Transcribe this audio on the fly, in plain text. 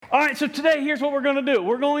All right, so today, here's what we're going to do.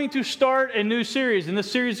 We're going to start a new series, and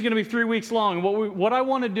this series is going to be 3 weeks long. And what I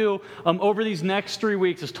want to do over these next 3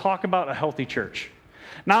 weeks is talk about a healthy church.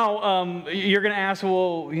 Now, you're going to ask,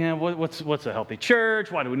 well, what's a healthy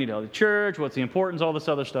church? Why do we need a healthy church? What's the importance? All this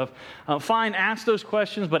other stuff. Fine, ask those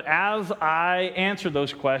questions, but as I answer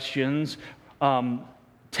those questions,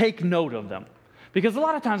 take note of them. Because a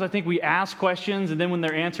lot of times I think we ask questions, and then when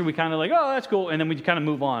they're answered, we kind of like, oh, that's cool, and then we kind of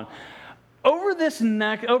move on. Over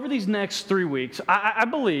these next 3 weeks, I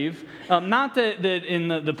believe, not that in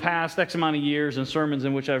the past X amount of years and sermons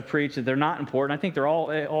in which I've preached that they're not important. I think they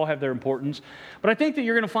all have their importance. But I think that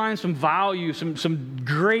you're going to find some value, some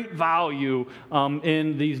great value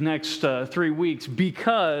in these next 3 weeks,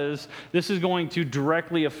 because this is going to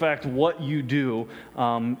directly affect what you do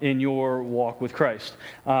in your walk with Christ.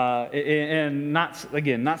 And not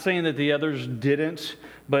saying that the others didn't,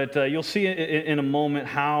 but you'll see in a moment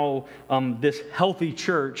how this healthy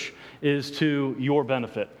church is to your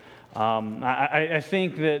benefit. I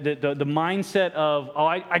think that the mindset of,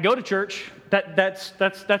 I go to church, that's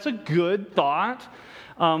a good thought.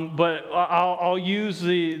 But I'll use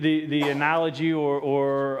the analogy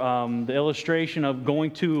or the illustration of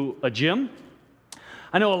going to a gym.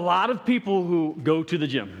 I know a lot of people who go to the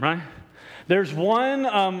gym, right? There's one,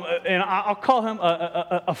 and I'll call him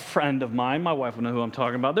a friend of mine. My wife will know who I'm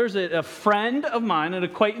talking about. There's a friend of mine, an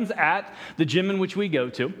acquaintance at the gym in which we go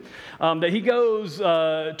to, that he goes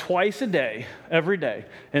twice a day, every day,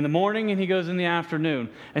 in the morning and he goes in the afternoon.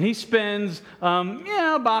 And he spends,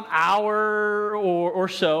 about an hour or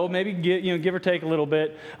so, maybe give or take a little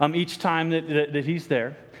bit, each time that he's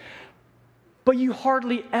there. But you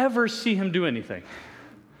hardly ever see him do anything.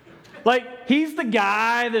 Like, he's the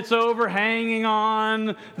guy that's over hanging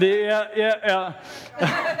on the,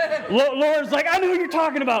 Laura's like, I know who you're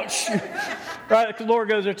talking about. Right, because Laura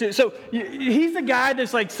goes there too. So he's the guy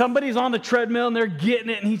that's like, somebody's on the treadmill and they're getting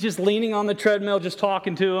it and he's just leaning on the treadmill just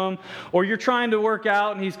talking to them. Or you're trying to work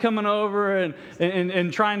out and he's coming over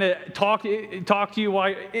and trying to talk to you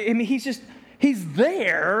while, he's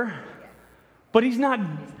there, but he's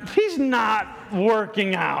not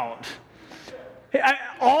working out.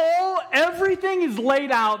 Everything is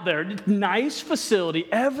laid out there. Nice facility.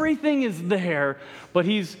 Everything is there. But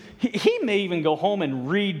he may even go home and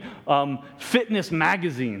read fitness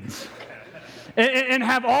magazines and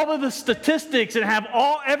have all of the statistics and have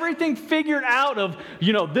everything figured out of,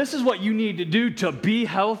 this is what you need to do to be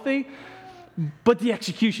healthy. But the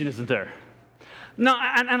execution isn't there. No,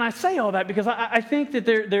 and I say all that because I think that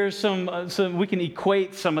there's some we can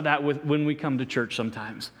equate some of that with when we come to church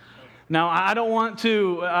sometimes. Now, I don't want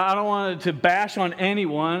to bash on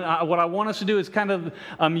anyone. What I want us to do is kind of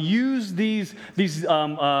use these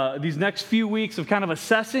next few weeks of kind of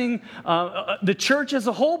assessing the church as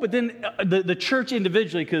a whole, but then the church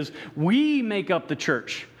individually, because we make up the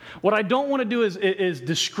church. What I don't want to do is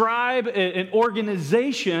describe an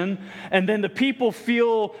organization and then the people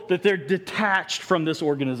feel that they're detached from this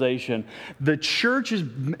organization. The church is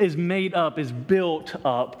built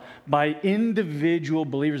up by individual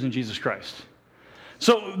believers in Jesus Christ.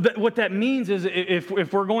 So what that means is if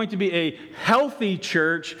we're going to be a healthy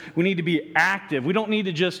church, we need to be active. We don't need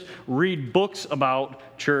to just read books about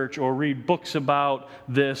church or read books about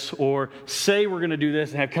this or say we're going to do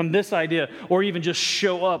this and have come this idea or even just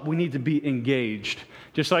show up. We need to be engaged.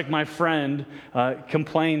 Just like my friend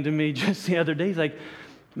complained to me just the other day. He's like,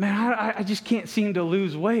 man, I just can't seem to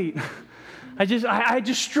lose weight. I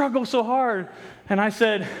just struggle so hard. And I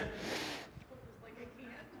said,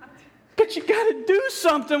 but you got to do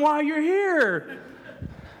something while you're here.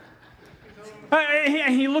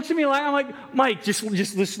 He looks at me like, I'm like, Mike, just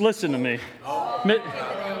listen to me.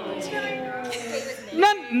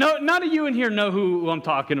 None of you in here know who I'm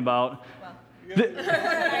talking about.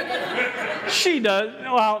 She does.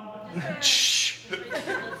 Well, shh.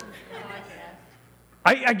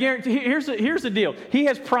 I guarantee, here's the deal. He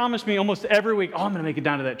has promised me almost every week, I'm going to make it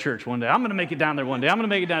down to that church one day. I'm going to make it down there one day. I'm going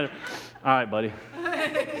to make it down there. All right, buddy.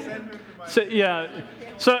 So, yeah.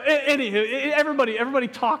 So, anywho, everybody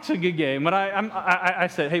talks a good game. But I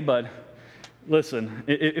said, hey, bud, listen,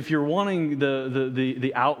 if you're wanting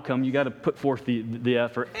the outcome, you got to put forth the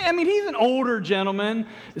effort. I mean, he's an older gentleman,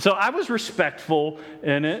 so I was respectful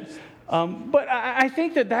in it. But I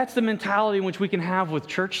think that's the mentality in which we can have with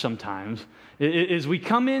church sometimes, is we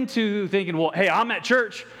come into thinking, well, hey, I'm at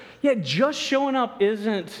church. Yeah, just showing up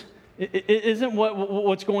isn't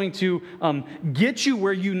what's going to get you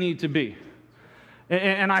where you need to be.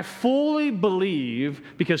 And I fully believe,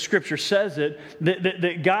 because Scripture says it,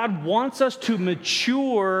 that God wants us to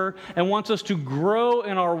mature and wants us to grow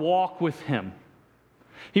in our walk with Him.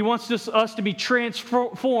 He wants us to be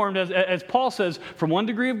transformed, as Paul says, from one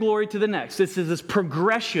degree of glory to the next. This is this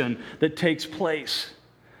progression that takes place.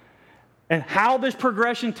 And how this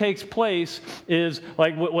progression takes place is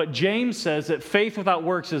like what James says, that faith without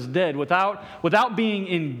works is dead. Without being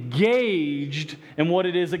engaged in what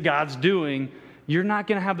it is that God's doing, you're not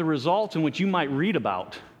going to have the results in which you might read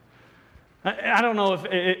about. I don't know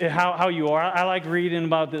how you are. I like reading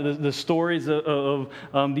about the stories of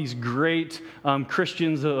these great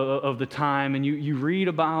Christians of the time, and you read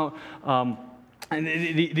about and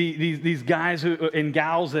these guys and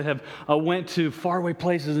gals that have went to faraway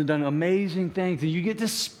places and done amazing things, and you get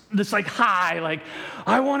this like high, like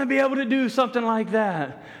I want to be able to do something like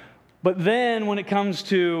that. But then when it comes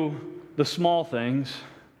to the small things,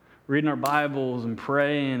 reading our Bibles and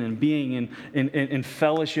praying and being in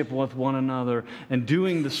fellowship with one another and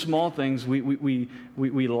doing the small things, we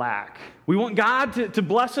lack. We want God to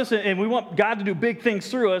bless us, and we want God to do big things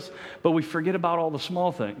through us, but we forget about all the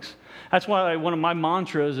small things. That's why one of my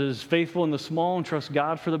mantras is faithful in the small and trust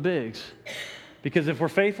God for the bigs. Because if we're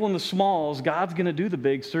faithful in the smalls, God's going to do the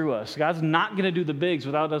bigs through us. God's not going to do the bigs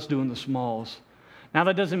without us doing the smalls. Now,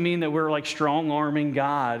 that doesn't mean that we're like strong-arming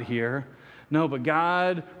God here. No, but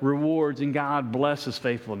God rewards and God blesses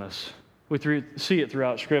faithfulness. We see it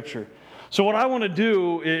throughout Scripture. So what I want to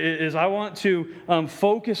do is I want to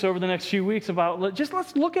focus over the next few weeks about,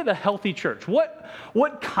 let's look at a healthy church.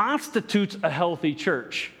 What constitutes a healthy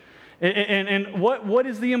church? And what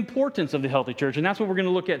is the importance of the healthy church? And that's what we're going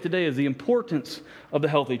to look at today, is the importance of the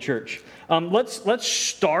healthy church. Let's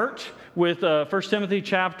start with 1 Timothy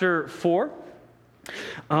chapter 4.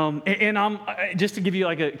 And I'm just to give you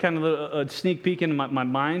like a kind of a sneak peek into my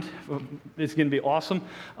mind. It's going to be awesome.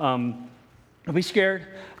 Don't be scared.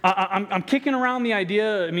 I'm kicking around the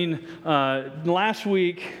idea. I mean, last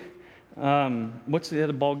week, what's the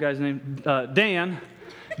other bald guy's name?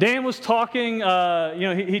 Dan was talking,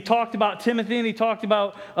 he talked about Timothy and he talked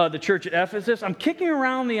about the church at Ephesus. I'm kicking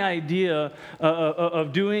around the idea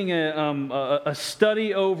of doing a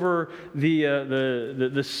study over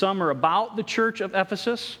the summer about the church of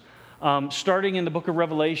Ephesus, starting in the book of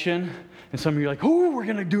Revelation. And some of you are like, oh, we're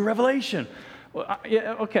going to do Revelation. Well,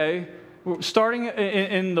 yeah, okay. Starting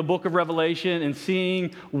in the book of Revelation and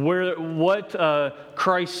seeing what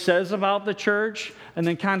Christ says about the church, and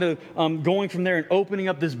then kind of going from there and opening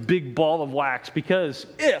up this big ball of wax. Because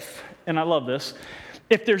and I love this,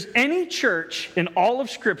 if there's any church in all of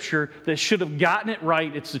Scripture that should have gotten it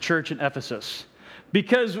right, it's the church in Ephesus.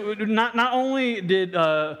 Because not only did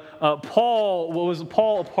Paul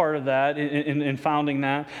a part of that in founding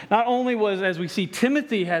that, not only was, as we see,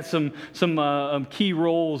 Timothy had some key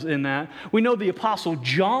roles in that. We know the Apostle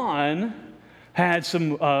John had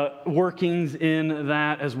some workings in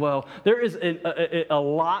that as well. There is a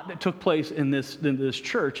lot that took place in this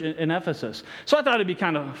church in Ephesus. So I thought it'd be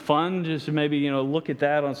kind of fun just to maybe look at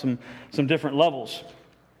that on some different levels.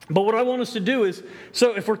 But what I want us to do is,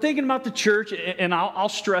 so if we're thinking about the church, and I'll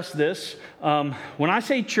stress this, when I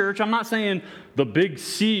say church, I'm not saying the big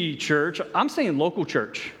C church, I'm saying local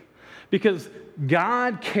church. Because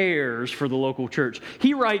God cares for the local church.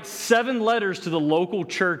 He writes 7 letters to the local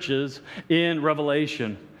churches in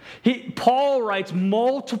Revelation. Paul writes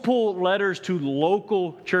multiple letters to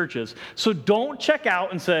local churches. So don't check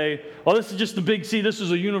out and say, oh, this is just the big C, this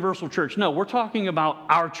is a universal church. No, we're talking about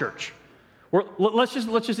our church. Let's just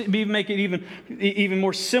make it even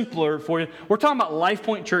more simpler for you. We're talking about Life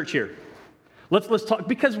Point Church here. Let's talk,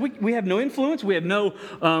 because we have no influence. We have no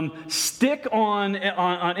stick on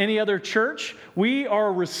any other church. We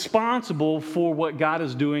are responsible for what God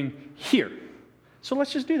is doing here. So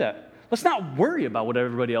let's just do that. Let's not worry about what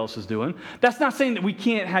everybody else is doing. That's not saying that we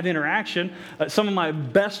can't have interaction. Some of my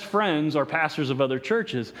best friends are pastors of other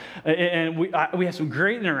churches, and we have some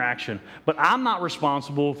great interaction. But I'm not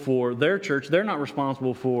responsible for their church. They're not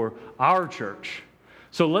responsible for our church.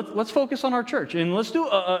 So let's focus on our church, and let's do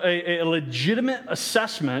a legitimate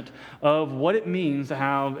assessment of what it means to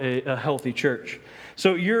have a healthy church.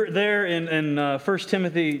 So you're there in 1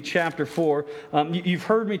 Timothy chapter 4. You've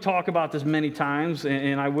heard me talk about this many times,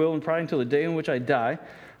 and I will, and probably until the day in which I die.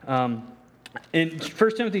 In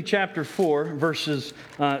 1 Timothy chapter 4, verses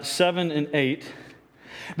 7 and 8,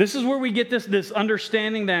 this is where we get this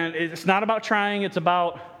understanding that it's not about trying, it's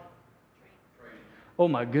about... Oh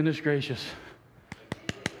my goodness gracious.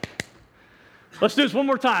 Let's do this one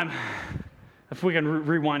more time. If we can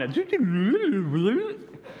rewind it.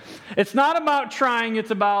 It's not about trying, it's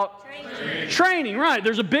about training. Right.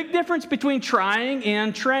 There's a big difference between trying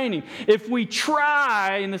and training. If we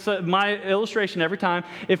try, and this is my illustration every time,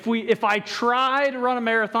 if I try to run a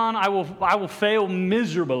marathon, I will fail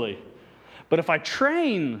miserably. But if I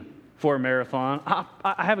train for a marathon,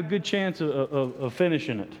 I have a good chance of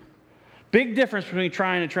finishing it. Big difference between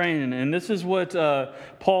trying and training, and this is what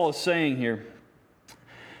Paul is saying here.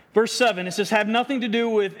 Verse 7, it says, have nothing to do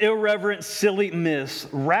with irreverent, silly myths.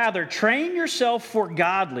 Rather, train yourself for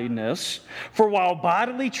godliness. For while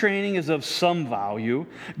bodily training is of some value,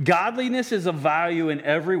 godliness is of value in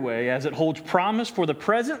every way, as it holds promise for the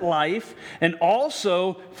present life and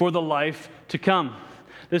also for the life to come.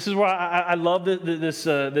 This is why I love this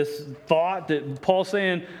thought that Paul's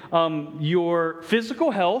saying, your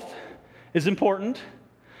physical health is important,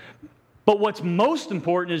 but what's most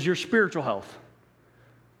important is your spiritual health.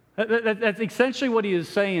 That's essentially what he is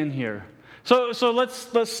saying here. So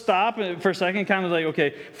let's stop for a second, kind of like,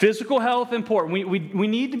 okay, physical health important. We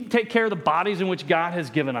need to take care of the bodies in which God has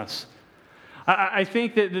given us. I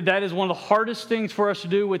think that is one of the hardest things for us to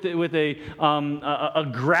do with a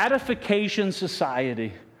gratification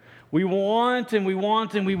society. We want and we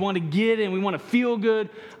want and we want to get and we want to feel good.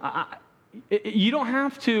 You don't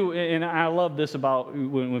have to, and I love this about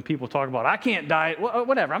when people talk about, I can't diet,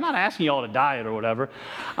 whatever. I'm not asking you all to diet or whatever.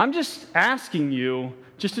 I'm just asking you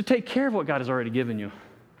just to take care of what God has already given you.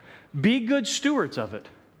 Be good stewards of it.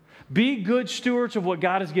 Be good stewards of what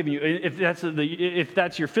God has given you. If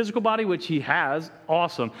that's your physical body, which He has,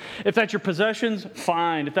 awesome. If that's your possessions,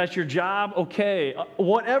 fine. If that's your job, okay.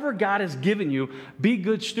 Whatever God has given you, be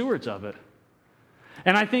good stewards of it.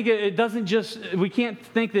 And I think it doesn't just, we can't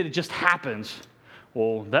think that it just happens.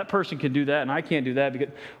 Well, that person can do that and I can't do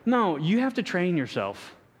that. No, you have to train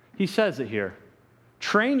yourself. He says it here.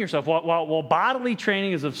 Train yourself. While bodily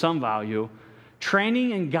training is of some value, training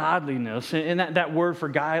in godliness, and that word for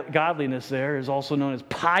godliness there is also known as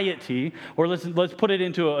piety, or let's put it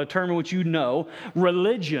into a term in which you know,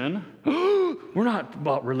 religion. We're not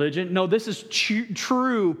about religion. No, this is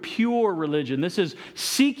true, pure religion. This is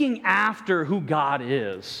seeking after who God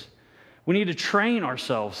is. We need to train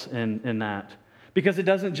ourselves in that because it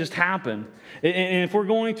doesn't just happen. And if we're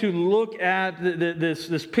going to look at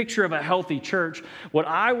this picture of a healthy church, what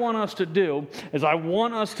I want us to do is I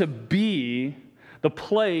want us to be the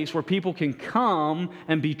place where people can come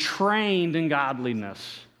and be trained in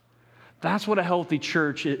godliness. That's what a healthy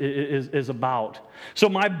church is about. So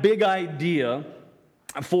my big idea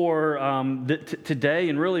for today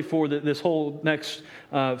and really for this whole next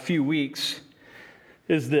few weeks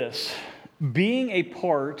is this. Being a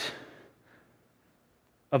part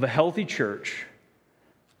of a healthy church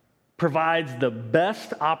provides the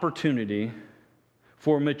best opportunity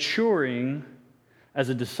for maturing as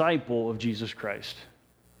a disciple of Jesus Christ.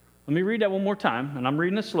 Let me read that one more time, and I'm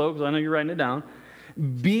reading it slow because I know you're writing it down.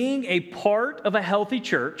 Being a part of a healthy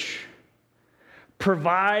church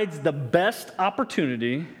provides the best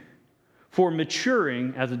opportunity for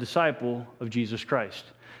maturing as a disciple of Jesus Christ.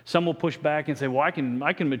 Some will push back and say, well, I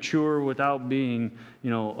can mature without being,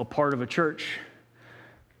 a part of a church.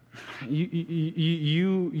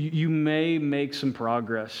 You may make some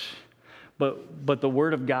progress, but the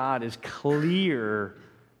Word of God is clear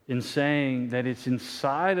in saying that it's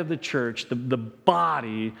inside of the church, the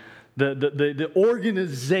body, the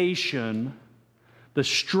organization, the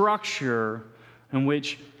structure in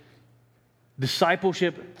which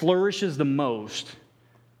discipleship flourishes the most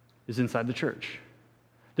is inside the church.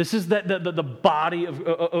 This is the body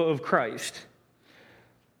of Christ.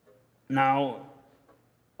 Now,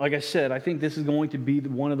 like I said, I think this is going to be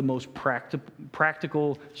one of the most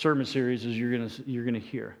practical sermon series you're going to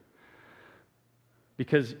hear.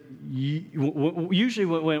 Because usually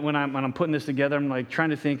when I'm putting this together, I'm like trying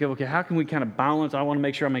to think of, okay, how can we kind of balance? I want to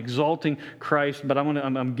make sure I'm exalting Christ, but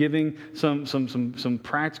I'm giving some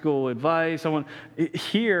practical advice.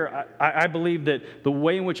 I believe that the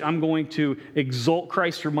way in which I'm going to exalt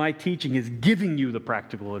Christ through my teaching is giving you the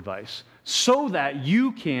practical advice so that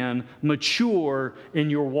you can mature in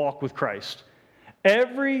your walk with Christ.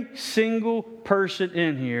 Every single person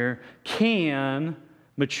in here can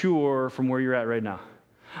mature from where you're at right now.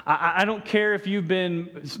 I don't care if you've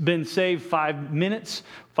been saved 5 minutes,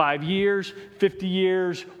 5 years, 50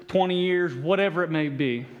 years, 20 years, whatever it may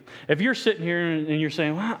be. If you're sitting here and you're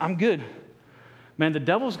saying, well, I'm good, man, the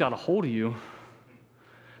devil's got a hold of you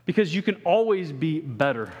because you can always be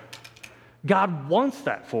better. God wants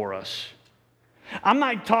that for us. I'm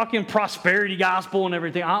not talking prosperity gospel and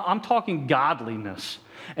everything. I'm talking godliness.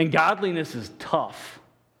 And godliness is tough.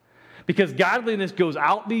 Because godliness goes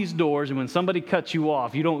out these doors, and when somebody cuts you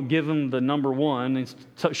off, you don't give them the number one and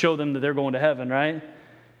show them that they're going to heaven, right?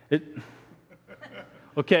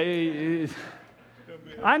 Okay.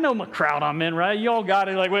 I know my crowd I'm in, right? Y'all got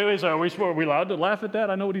it. Like, wait, sorry, are we allowed to laugh at that?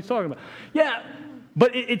 I know what he's talking about. Yeah,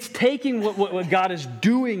 But it's taking what God is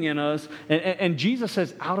doing in us, and Jesus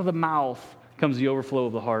says, out of the mouth comes the overflow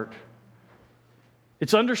of the heart.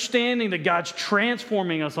 It's understanding that God's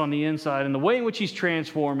transforming us on the inside, and the way in which He's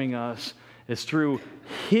transforming us is through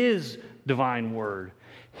His divine word.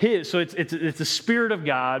 So it's the Spirit of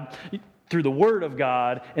God through the Word of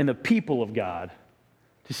God and the people of God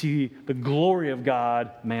to see the glory of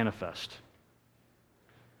God manifest.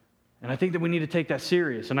 And I think that we need to take that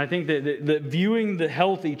serious. And I think that viewing the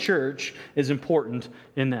healthy church is important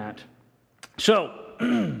in that. So,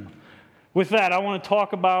 with that, I want to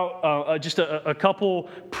talk about just a couple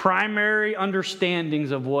primary understandings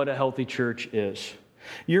of what a healthy church is.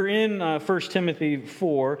 You're in 1 Timothy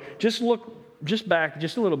 4. Just back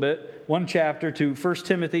just a little bit, one chapter to 1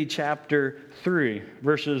 Timothy chapter 3,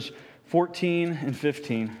 verses 14 and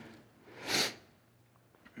 15.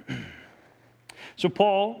 So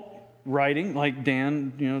Paul, writing, like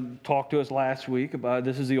Dan, talked to us last week about,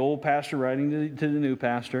 this is the old pastor writing to the new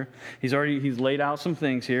pastor. He's laid out some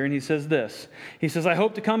things here, and he says this. He says, I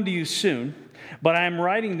hope to come to you soon, but I am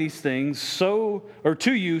writing these things to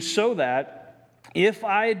you so that if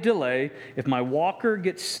I delay, if my walker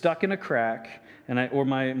gets stuck in a crack, or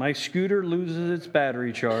my scooter loses its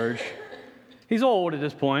battery charge, he's old at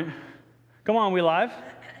this point. Come on, we live?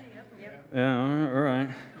 Yep. Yeah, all right.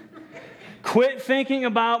 Quit thinking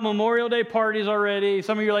about Memorial Day parties already.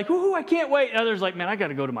 Some of you are like, ooh, I can't wait. Others like, man, I got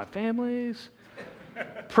to go to my families.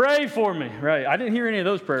 Pray for me. Right. I didn't hear any of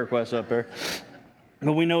those prayer requests up there.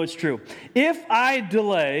 But we know it's true. If I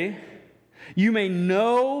delay, you may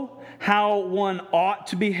know how one ought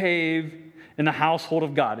to behave in the household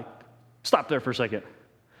of God. Stop there for a second.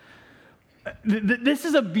 This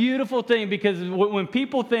is a beautiful thing, because when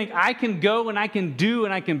people think I can go and I can do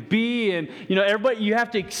and I can be, and everybody, you have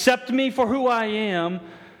to accept me for who I am.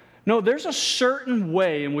 No, there's a certain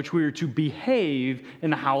way in which we are to behave in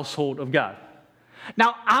the household of God.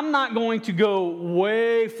 Now, I'm not going to go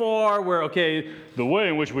way far where, the way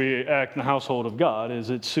in which we act in the household of God is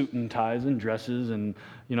it's suit and ties and dresses and,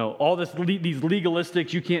 all these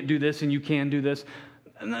legalistics, you can't do this and you can do this.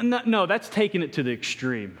 No, that's taking it to the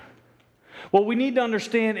extreme. What we need to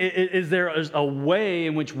understand is there is a way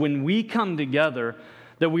in which when we come together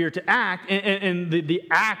that we are to act, and the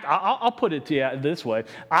act, I'll put it to you this way.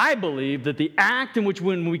 I believe that the act in which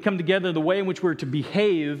when we come together, the way in which we're to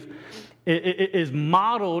behave is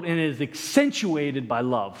modeled and is accentuated by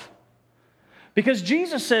love. Because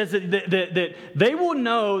Jesus says that they will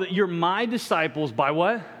know that you're my disciples by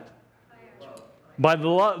what? By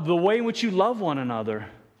the way in which you love one another.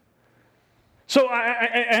 So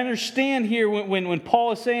I understand here when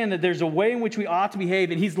Paul is saying that there's a way in which we ought to behave,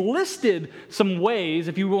 and he's listed some ways,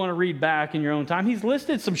 if you want to read back in your own time, he's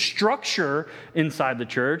listed some structure inside the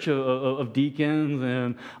church of deacons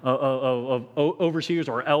and of overseers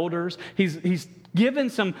or elders. He's given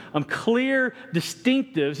some clear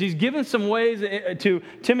distinctives. He's given some ways to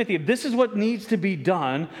Timothy. If this is what needs to be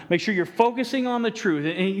done, make sure you're focusing on the truth.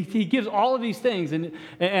 And he gives all of these things. And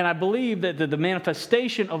I believe that the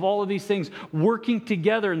manifestation of all of these things working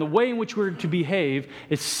together and the way in which we're to behave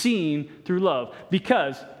is seen through love.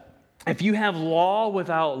 Because if you have law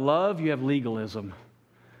without love, you have legalism.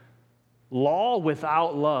 Law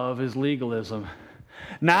without love is legalism.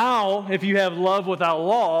 Now, if you have love without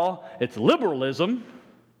law, it's liberalism.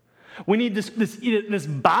 We need this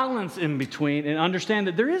balance in between and understand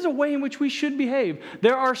that there is a way in which we should behave.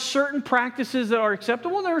 There are certain practices that are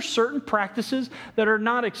acceptable, and there are certain practices that are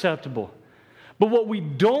not acceptable. But what we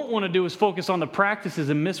don't want to do is focus on the practices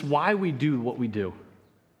and miss why we do what we do.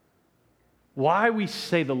 Why we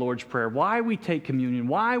say the Lord's Prayer, why we take communion,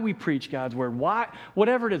 why we preach God's Word, why,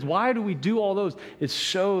 whatever it is, why do we do all those? It's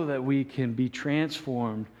so that we can be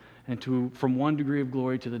transformed from one degree of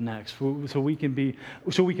glory to the next, so we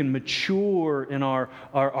can mature in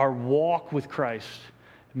our walk with Christ,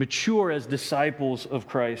 mature as disciples of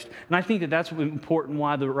Christ. And I think that that's important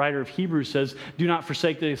why the writer of Hebrews says, do not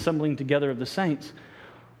forsake the assembling together of the saints.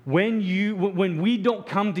 When we don't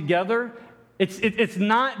come together, it's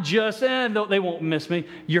not just, they won't miss me.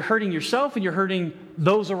 You're hurting yourself and you're hurting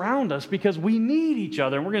those around us because we need each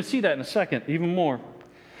other. And we're going to see that in a second, even more.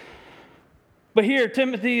 But here,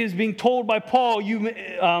 Timothy is being told by Paul,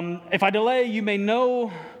 if I delay, you may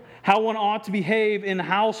know how one ought to behave in the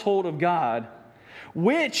household of God,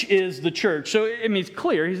 which is the church. So, it's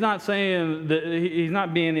clear. He's not saying that, he's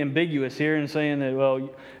not being ambiguous here and saying that,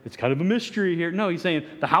 well, it's kind of a mystery here. No, he's saying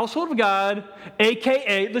the household of God,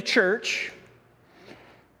 a.k.a. the church,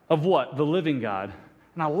 of what? The living God.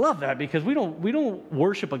 And I love that because we don't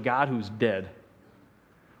worship a God who's dead.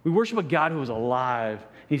 We worship a God who is alive.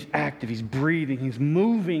 He's active. He's breathing. He's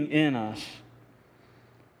moving in us.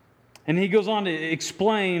 And he goes on to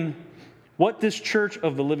explain what this church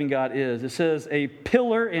of the living God is. It says, a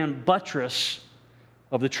pillar and buttress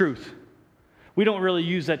of the truth. We don't really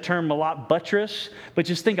use that term a lot, buttress, but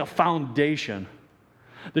just think of foundation.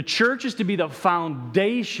 The church is to be the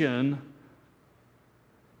foundation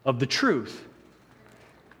of the truth.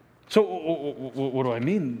 So what do I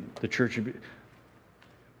mean the church should be?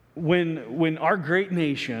 When our great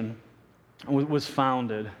nation was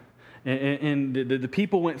founded, and the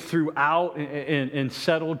people went throughout and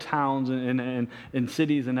settled towns and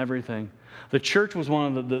cities and everything, the church was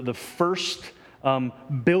one of the first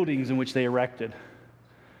buildings in which they erected.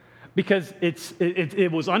 Because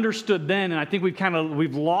it was understood then, and I think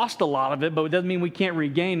we've lost a lot of it, but it doesn't mean we can't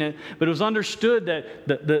regain it. But it was understood that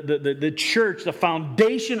the church, the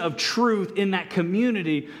foundation of truth in that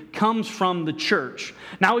community, comes from the church.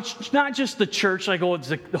 Now, it's not just the church, like, oh, it's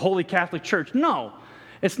the Holy Catholic Church. No,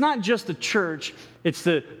 it's not just the church. It's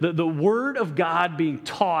the Word of God being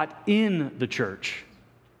taught in the church.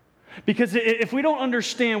 Because if we don't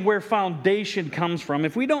understand where foundation comes from,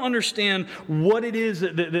 if we don't understand what it is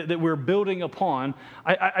that we're building upon,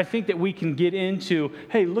 I think that we can get into,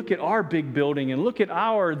 hey, look at our big building and look at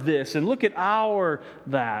our this and look at our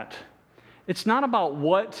that. It's not about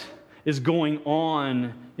what is going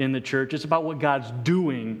on in the church. It's about what God's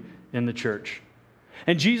doing in the church.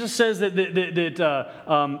 And Jesus says that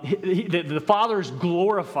the Father is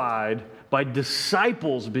glorified by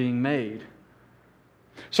disciples being made.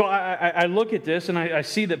 So I look at this and I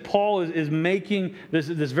see that Paul is making this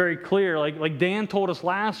very clear. Like Dan told us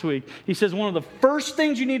last week, he says one of the first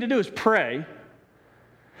things you need to do is pray.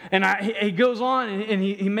 And he goes on and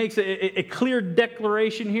he makes a clear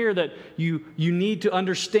declaration here that you need to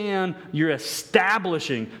understand you're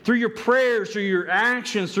establishing. Through your prayers, through your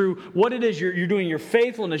actions, through what it is you're doing, your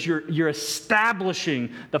faithfulness, you're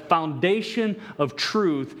establishing the foundation of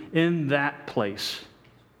truth in that place.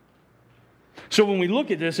 So when we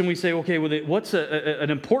look at this and we say, okay, well, what's an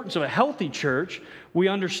importance of a healthy church? We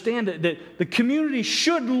understand that the community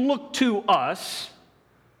should look to us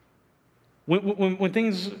when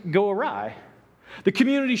things go awry. The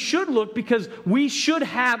community should look because we should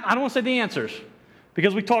have, I don't want to say the answers,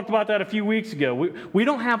 because we talked about that a few weeks ago. We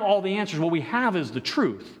don't have all the answers. What we have is the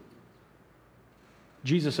truth.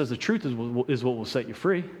 Jesus says the truth is what will set you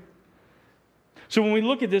free. So when we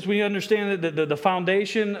look at this, we understand that the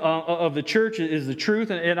foundation of the church is the truth.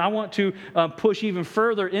 And I want to push even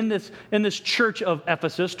further in this church of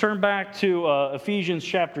Ephesus. Turn back to Ephesians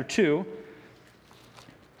chapter 2.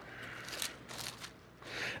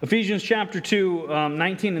 Ephesians chapter 2,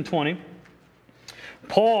 19 and 20.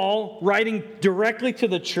 Paul writing directly to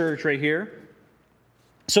the church right here.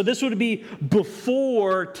 So this would be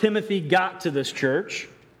before Timothy got to this church.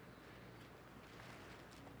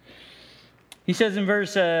 He says in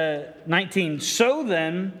verse 19, so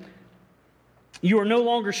then, you are no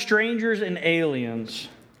longer strangers and aliens,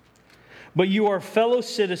 but you are fellow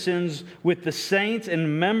citizens with the saints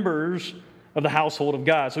and members of the household of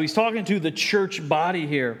God. So he's talking to the church body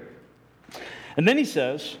here. And then he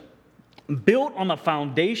says, built on the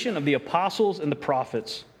foundation of the apostles and the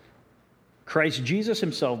prophets, Christ Jesus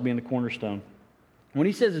himself being the cornerstone. When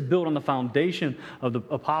he says it's built on the foundation of the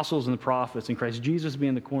apostles and the prophets and Christ Jesus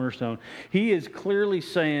being the cornerstone, he is clearly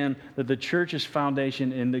saying that the church's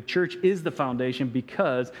foundation, and the church is the foundation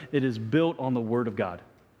because it is built on the Word of God.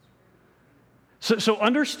 So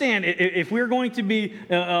understand, if we're going to be,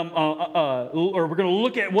 or we're going to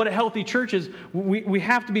look at what a healthy church is, we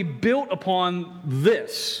have to be built upon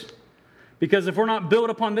this. Because if we're not built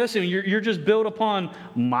upon this, and you're just built upon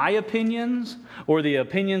my opinions or the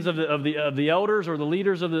opinions of the elders or the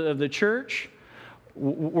leaders of the church,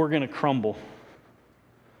 we're going to crumble.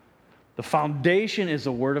 The foundation is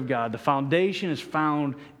the Word of God. The foundation is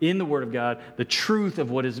found in the Word of God, the truth of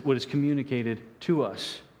what is communicated to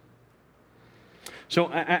us. So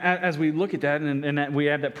as we look at that and that we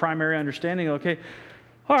have that primary understanding, okay,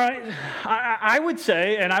 all right, I would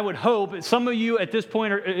say, and I would hope, some of you at this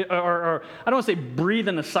point are I don't want to say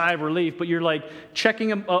breathing a sigh of relief, but you're like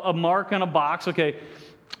checking a mark on a box. Okay,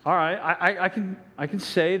 all right, I can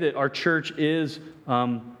say that our church is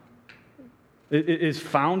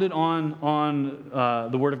founded on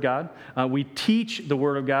the Word of God. We teach the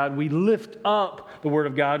Word of God. We lift up the Word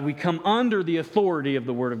of God. We come under the authority of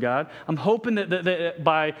the Word of God. I'm hoping that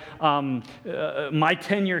by my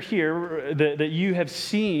tenure here, that you have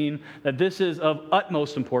seen that this is of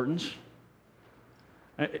utmost importance.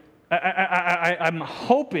 I'm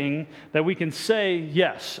hoping that we can say,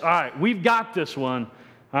 yes, all right, we've got this one.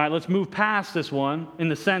 All right, let's move past this one in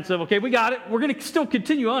the sense of, okay, we got it. We're going to still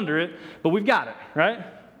continue under it, but we've got it, right?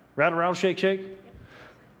 Rattle, rattle, shake, shake.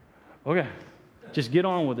 Okay, just get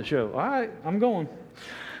on with the show. All right, I'm going.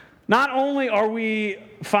 Not only are we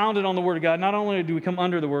founded on the Word of God, not only do we come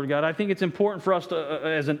under the Word of God, I think it's important for us to,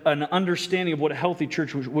 as an understanding of what a healthy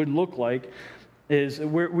church would look like, is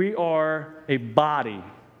we are a body.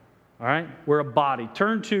 All right? We're a body.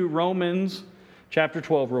 Turn to Romans chapter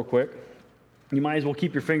 12 real quick. You might as well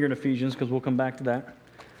keep your finger in Ephesians because we'll come back to that.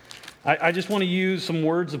 I just want to use some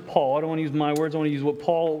words of Paul. I don't want to use my words. I want to use what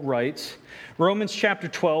Paul writes. Romans chapter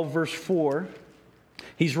 12, verse 4.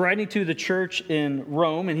 He's writing to the church in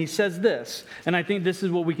Rome, and he says this, and I think this is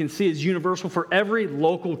what we can see is universal for every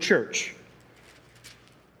local church.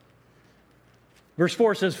 Verse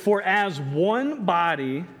 4 says, "For as one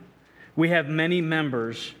body we have many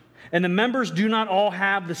members, and the members do not all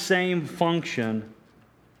have the same function.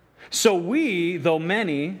 So we, though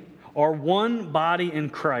many, are one body in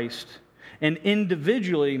Christ, and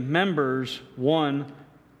individually members one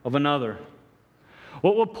of another."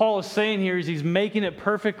 What Paul is saying here is he's making it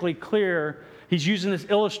perfectly clear. He's using this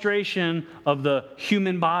illustration of the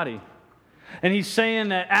human body. And he's saying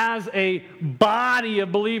that as a body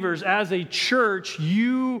of believers, as a church,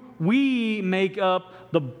 we make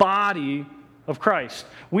up the body of Christ.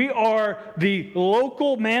 We are the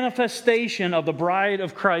local manifestation of the bride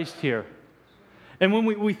of Christ here. And when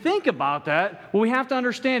we think about that, what we have to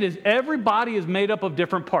understand is every body is made up of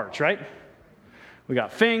different parts, right? We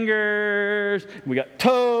got fingers, we got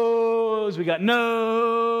toes, we got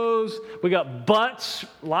nose, we got butts,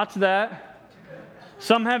 lots of that.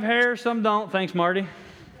 Some have hair, some don't. Thanks, Marty.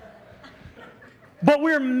 But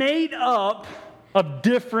we're made up of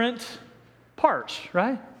different parts,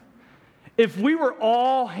 right? If we were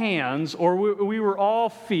all hands, or we were all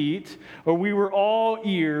feet, or we were all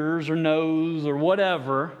ears or nose or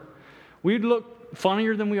whatever, we'd look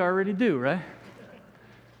funnier than we already do, right?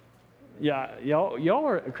 Yeah, y'all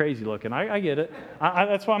are crazy looking. I get it.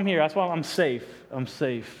 That's why I'm here. That's why I'm safe. I'm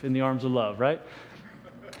safe in the arms of love, right?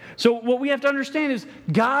 So what we have to understand is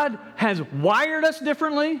God has wired us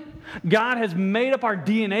differently. God has made up our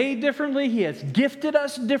DNA differently. He has gifted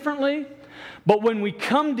us differently. But when we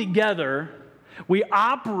come together, we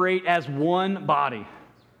operate as one body.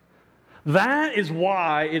 That is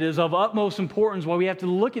why it is of utmost importance, why we have to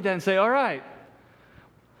look at that and say, all right,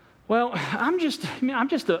 well, I'm just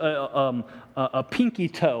a pinky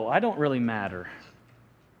toe. I don't really matter.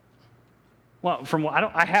 Well,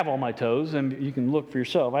 I have all my toes, and you can look for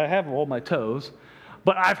yourself. I have all my toes,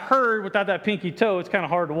 but I've heard without that pinky toe, it's kind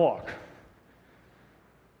of hard to walk.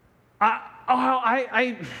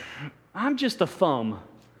 I'm just a thumb.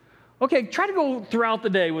 Okay, try to go throughout the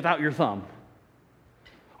day without your thumb.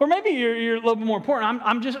 Or maybe you're a little bit more important.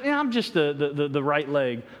 I'm just the right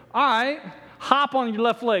leg. All right, hop on your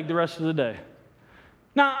left leg the rest of the day.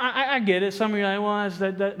 Now I get it. Some of you are like,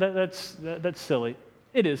 well, that's silly.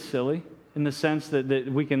 It is silly in the sense that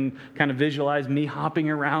we can kind of visualize me hopping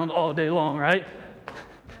around all day long, right?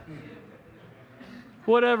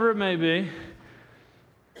 Whatever it may be.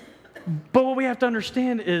 But what we have to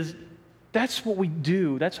understand is that's what we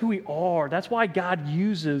do. That's who we are. That's why God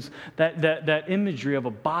uses that imagery of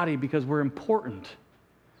a body, because we're important.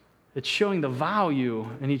 It's showing the value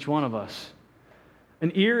in each one of us.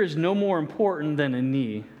 An ear is no more important than a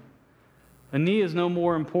knee. A knee is no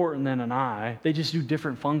more important than an eye. They just do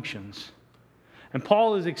different functions. And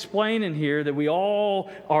Paul is explaining here that we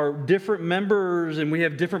all are different members and we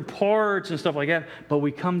have different parts and stuff like that, but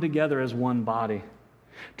we come together as one body.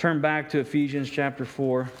 Turn back to Ephesians chapter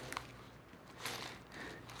 4.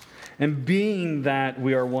 And being that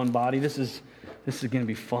we are one body, this is going to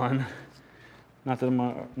be fun. Not that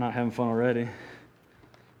I'm not having fun already.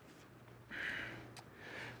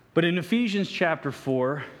 But in Ephesians chapter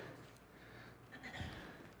 4,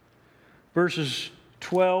 verses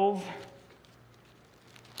 12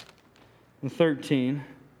 and 13.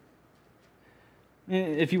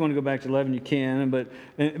 If you want to go back to 11, you can.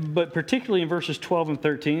 But particularly in verses 12 and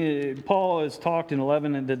 13, Paul has talked in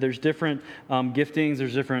 11 that there's different giftings,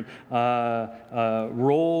 there's different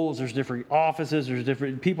roles, there's different offices, there's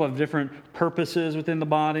different people have different purposes within the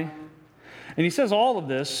body. And he says all of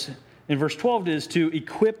this in verse 12 is to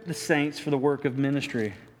equip the saints for the work of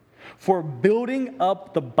ministry, for building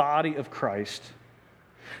up the body of Christ.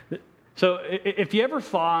 So if you ever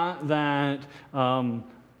thought that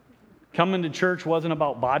coming to church wasn't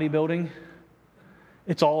about bodybuilding,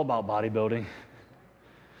 it's all about bodybuilding.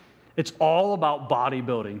 It's all about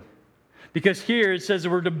bodybuilding. Because here it says that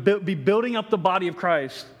we're to be building up the body of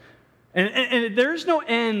Christ. And there's no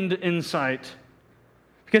end in sight.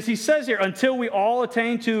 Because he says here, until we all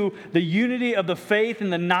attain to the unity of the faith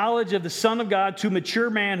and the knowledge of the Son of God, to mature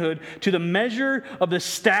manhood, to the measure of the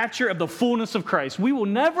stature of the fullness of Christ. We will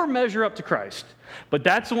never measure up to Christ, but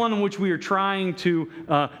that's the one in which we are trying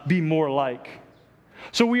to be more like.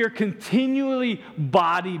 So we are continually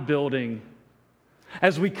bodybuilding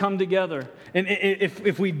as we come together. And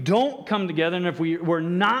if we don't come together, and if we're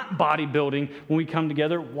not bodybuilding when we come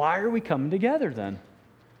together, why are we coming together then?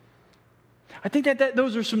 I think that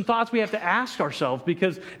those are some thoughts we have to ask ourselves,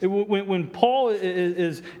 because when Paul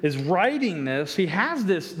is writing this, he has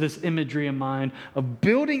this imagery in mind of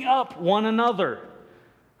building up one another.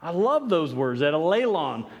 I love those words, that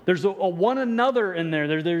elalon. There's a one another in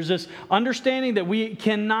there. There's this understanding that we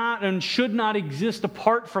cannot and should not exist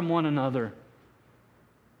apart from one another.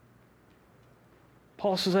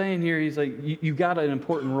 Paul's saying here, he's like, you got an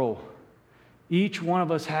important role. Each one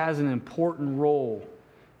of us has an important role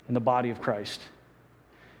in the body of Christ.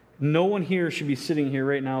 No one here should be sitting here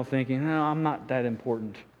right now thinking, no, I'm not that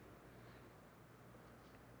important.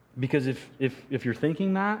 Because if you're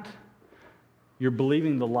thinking that, you're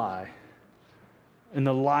believing the lie. And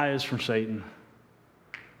the lie is from Satan.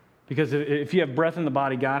 Because if you have breath in the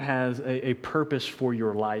body, God has a purpose for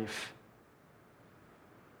your life.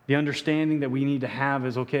 The understanding that we need to have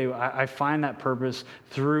is, okay, I find that purpose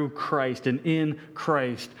through Christ and in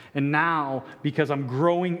Christ. And now, because I'm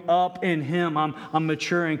growing up in Him, I'm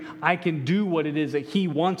maturing, I can do what it is that He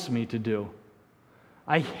wants me to do.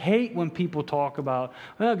 I hate when people talk about,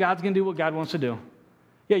 well, God's going to do what God wants to do.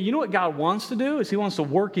 Yeah, you know what God wants to do is He wants to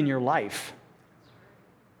work in your life.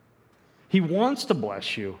 He wants to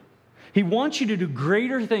bless you. He wants you to do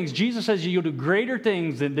greater things. Jesus says you'll do greater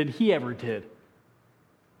things than He ever did.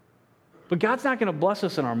 But God's not going to bless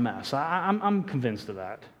us in our mess. I'm convinced of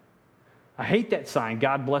that. I hate that sign,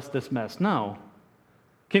 God bless this mess. No.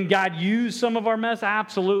 Can God use some of our mess?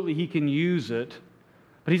 Absolutely, He can use it.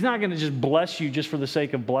 But He's not going to just bless you just for the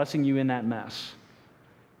sake of blessing you in that mess.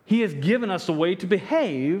 He has given us a way to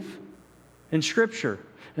behave in Scripture,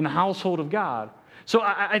 in the household of God. So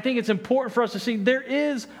I think it's important for us to see there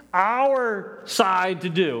is our side to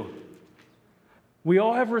do. We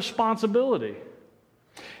all have responsibility.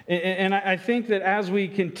 And I think that as we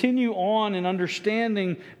continue on in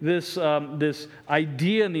understanding this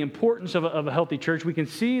idea and the importance of a healthy church, we can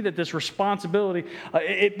see that this responsibility,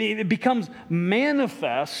 it becomes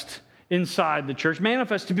manifest inside the church,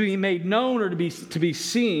 manifest to be made known or to be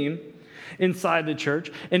seen inside the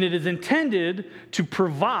church. And it is intended to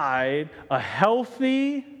provide a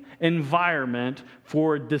healthy environment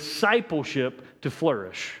for discipleship to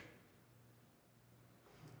flourish.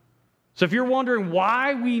 So if you're wondering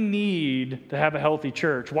why we need to have a healthy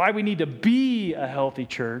church, why we need to be a healthy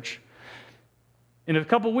church, in a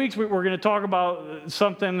couple of weeks we're going to talk about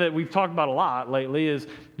something that we've talked about a lot lately, is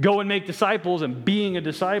go and make disciples and being a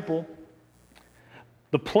disciple.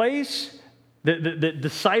 The place that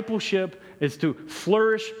discipleship is to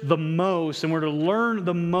flourish the most, and we're to learn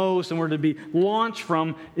the most, and we're to be launched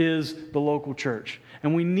from, is the local church.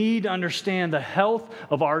 And we need to understand the health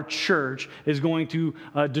of our church is going to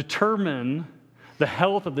determine the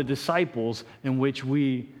health of the disciples in which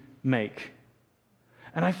we make.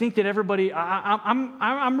 And I think that everybody,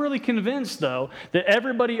 I'm really convinced, though, that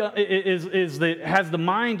everybody has the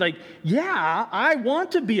mind like, yeah, I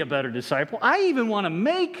want to be a better disciple. I even want to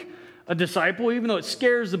make a disciple, even though it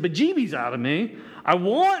scares the bejeebies out of me. I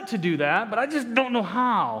want to do that, but I just don't know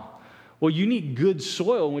how. Well, you need good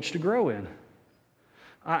soil in which to grow in.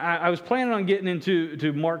 I was planning on getting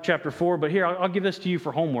into Mark chapter 4, but here, I'll give this to you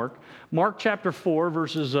for homework. Mark chapter 4,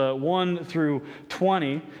 verses 1 through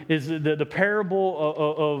 20, is the parable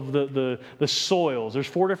of the soils. There's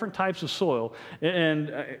 4 different types of soil.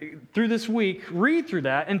 And through this week, read through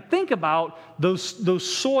that and think about those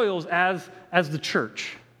soils as the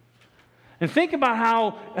church. And think about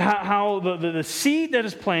how the seed that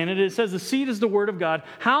is planted, it says the seed is the Word of God,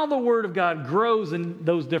 how the Word of God grows in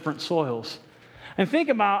those different soils. And think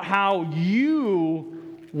about how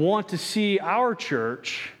you want to see our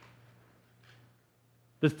church,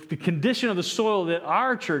 the condition of the soil that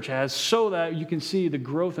our church has, so that you can see the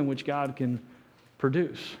growth in which God can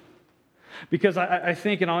produce. Because I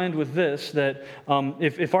think, and I'll end with this, that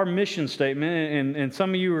if our mission statement, and some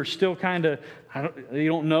of you are still kind of, you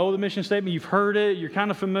don't know the mission statement, you've heard it, you're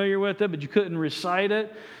kind of familiar with it, but you couldn't recite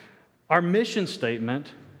it. Our mission statement,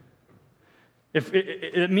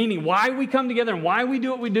 meaning why we come together and why we do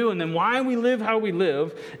what we do and then why we live how we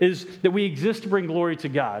live, is that we exist to bring glory to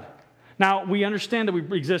God. Now, we understand that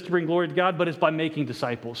we exist to bring glory to God, but it's by making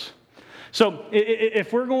disciples. So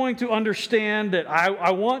if we're going to understand that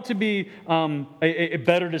I want to be a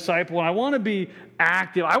better disciple, and I want to be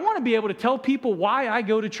active, I want to be able to tell people why I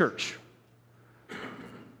go to church.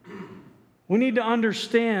 We need to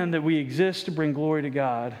understand that we exist to bring glory to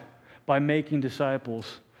God by making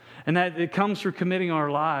disciples. And that it comes through committing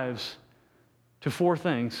our lives to 4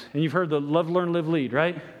 things. And you've heard the love, learn, live, lead,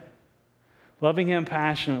 right? Loving Him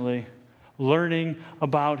passionately, learning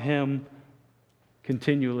about Him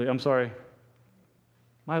continually. I'm sorry.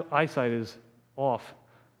 My eyesight is off.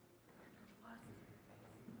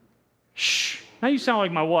 Shh. Now you sound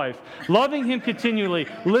like my wife. Loving Him continually,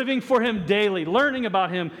 living for Him daily, learning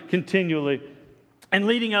about Him continually, and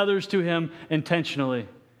leading others to Him intentionally.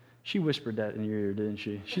 She whispered that in your ear, didn't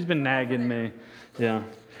she? She's been nagging me. Yeah.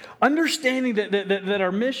 Understanding that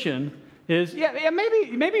our mission is,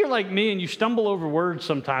 maybe you're like me and you stumble over words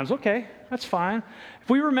sometimes. Okay, that's fine. If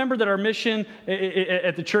we remember that our mission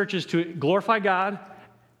at the church is to glorify God,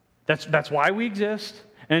 that's why we exist,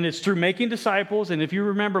 and it's through making disciples, and if you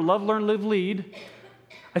remember love, learn, live, lead,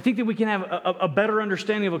 I think that we can have a better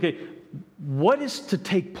understanding of, okay, what is to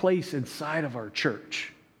take place inside of our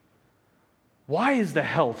church? Why is the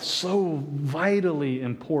health so vitally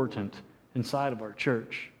important inside of our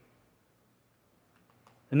church?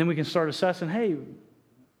 And then we can start assessing, hey,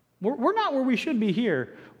 we're not where we should be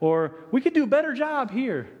here, or we could do a better job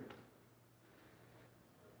here.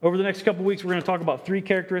 Over the next couple weeks, we're going to talk about 3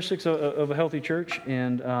 characteristics of a healthy church,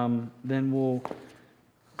 and then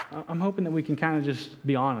I'm hoping that we can kind of just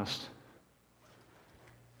be honest.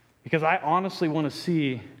 Because I honestly want to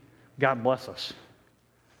see God bless us.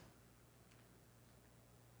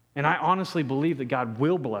 And I honestly believe that God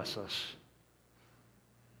will bless us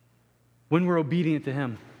when we're obedient to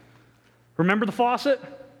Him. Remember the faucet?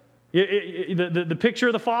 The picture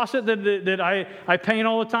of the faucet that I paint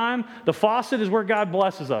all the time? The faucet is where God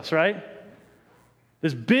blesses us, right?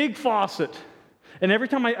 This big faucet. And every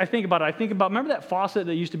time I think about it, remember that faucet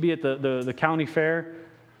that used to be at the county fair,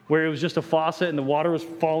 where it was just a faucet and the water was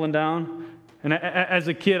falling down? And as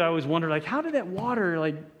a kid, I always wondered, how did that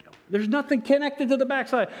water, there's nothing connected to the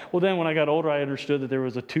backside. Well, then when I got older, I understood that there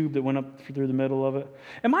was a tube that went up through the middle of it.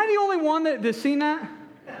 Am I the only one that's seen that?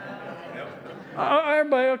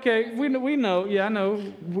 Everybody, okay, we know. Yeah, I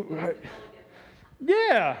know.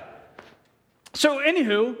 Yeah. So,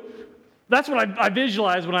 anywho, that's what I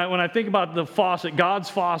visualize when I think about the faucet, God's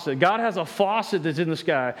faucet. God has a faucet that's in the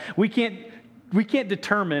sky. We can't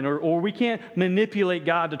determine or we can't manipulate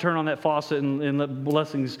God to turn on that faucet and let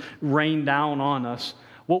blessings rain down on us.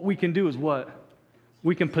 What we can do is what?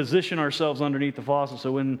 We can position ourselves underneath the faucet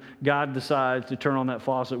so when God decides to turn on that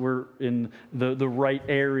faucet, we're in the right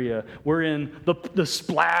area. We're in the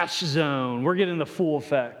splash zone. We're getting the full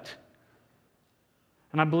effect.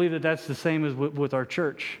 And I believe that that's the same as with our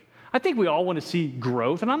church. I think we all want to see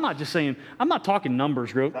growth. And I'm not talking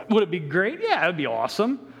numbers growth. Would it be great? Yeah, it would be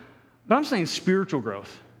awesome. But I'm saying spiritual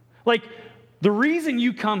growth. The reason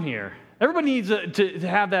you come here, everybody needs to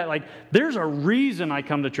have that, there's a reason I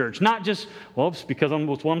come to church. Not just, it's because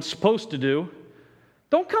it's what I'm supposed to do.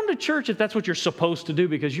 Don't come to church if that's what you're supposed to do,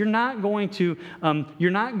 because you're not going to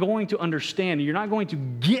understand. You're not going to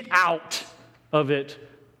get out of it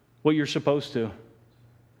what you're supposed to.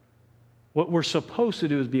 What we're supposed to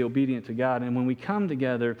do is be obedient to God. And when we come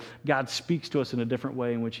together, God speaks to us in a different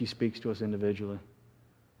way in which He speaks to us individually.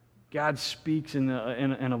 God speaks in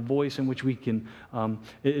a voice in which we can,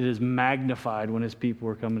 it is magnified when His people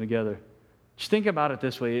are coming together. Just think about it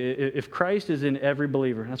this way. If Christ is in every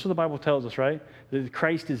believer, that's what the Bible tells us, right? That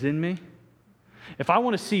Christ is in me. If I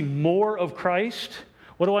want to see more of Christ,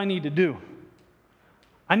 what do I need to do?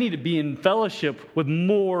 I need to be in fellowship with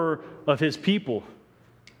more of His people.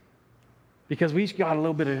 Because we've got a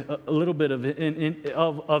little bit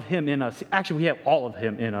of Him in us. Actually, we have all of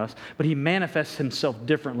Him in us, but He manifests Himself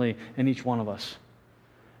differently in each one of us.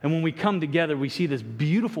 And when we come together, we see this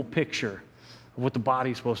beautiful picture of what the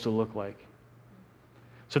body is supposed to look like.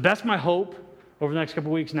 So that's my hope over the next couple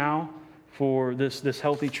of weeks now for this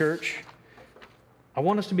healthy church. I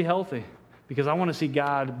want us to be healthy because I want to see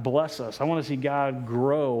God bless us. I want to see God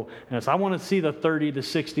grow in us. I want to see the 30, the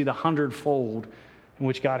 60, the 100-fold in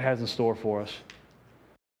which God has in store for us.